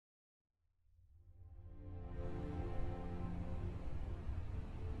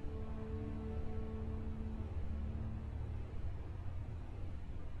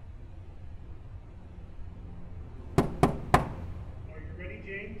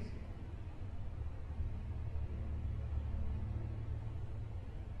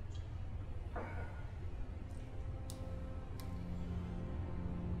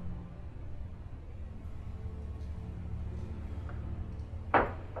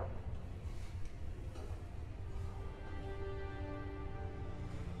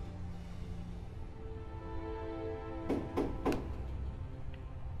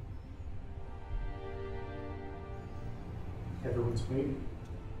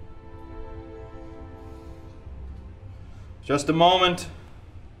Just a moment.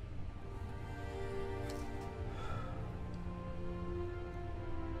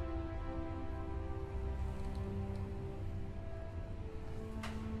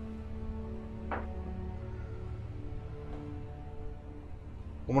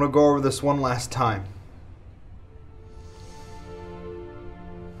 I want to go over this one last time.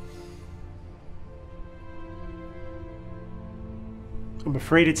 I'm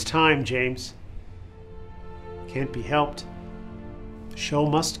afraid it's time, James. Can't be helped. The show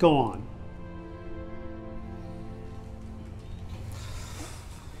must go on.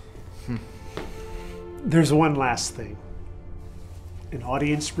 There's one last thing. An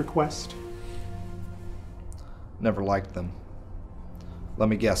audience request? Never liked them. Let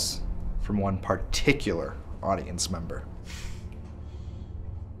me guess, from one particular audience member.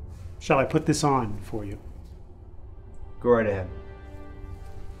 Shall I put this on for you? Go right ahead.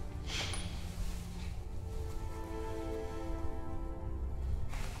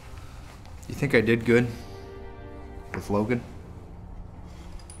 You think I did good? With Logan?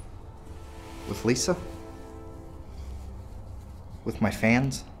 With Lisa? With my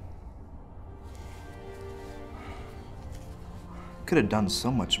fans? Could have done so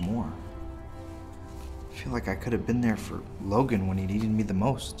much more. I feel like I could have been there for Logan when he needed me the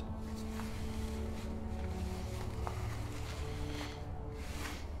most.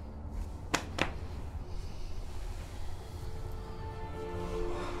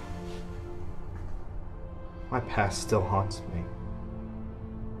 My past still haunts me.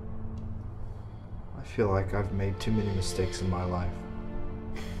 I feel like I've made too many mistakes in my life.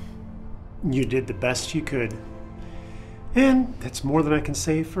 You did the best you could. And that's more than I can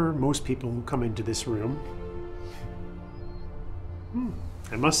say for most people who come into this room.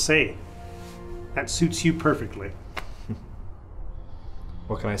 I must say, that suits you perfectly.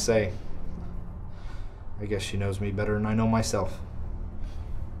 What can I say? I guess she knows me better than I know myself.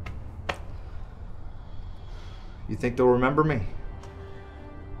 You think they'll remember me?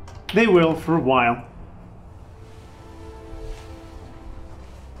 They will for a while.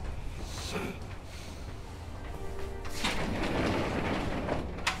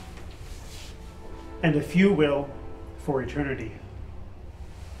 And a few will for eternity.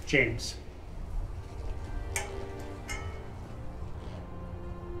 James.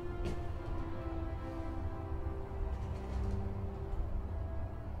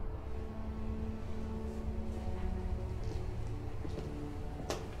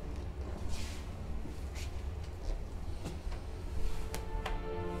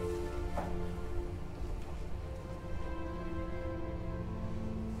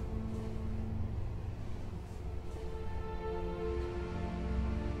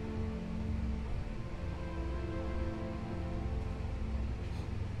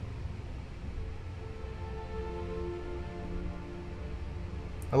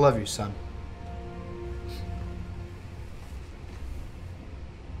 I love you, son.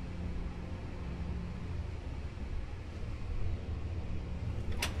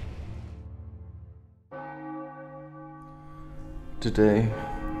 Today,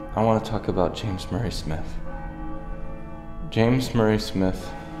 I want to talk about James Murray Smith. James Murray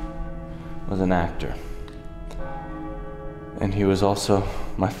Smith was an actor, and he was also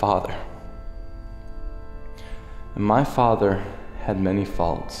my father. And my father had many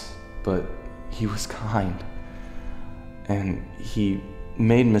faults, but he was kind, and he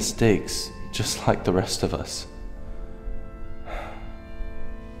made mistakes just like the rest of us.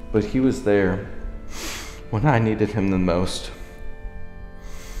 But he was there when I needed him the most.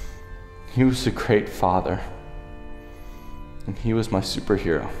 He was a great father, and he was my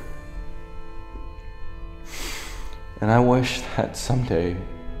superhero. And I wish that someday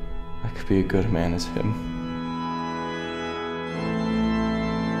I could be a good man as him.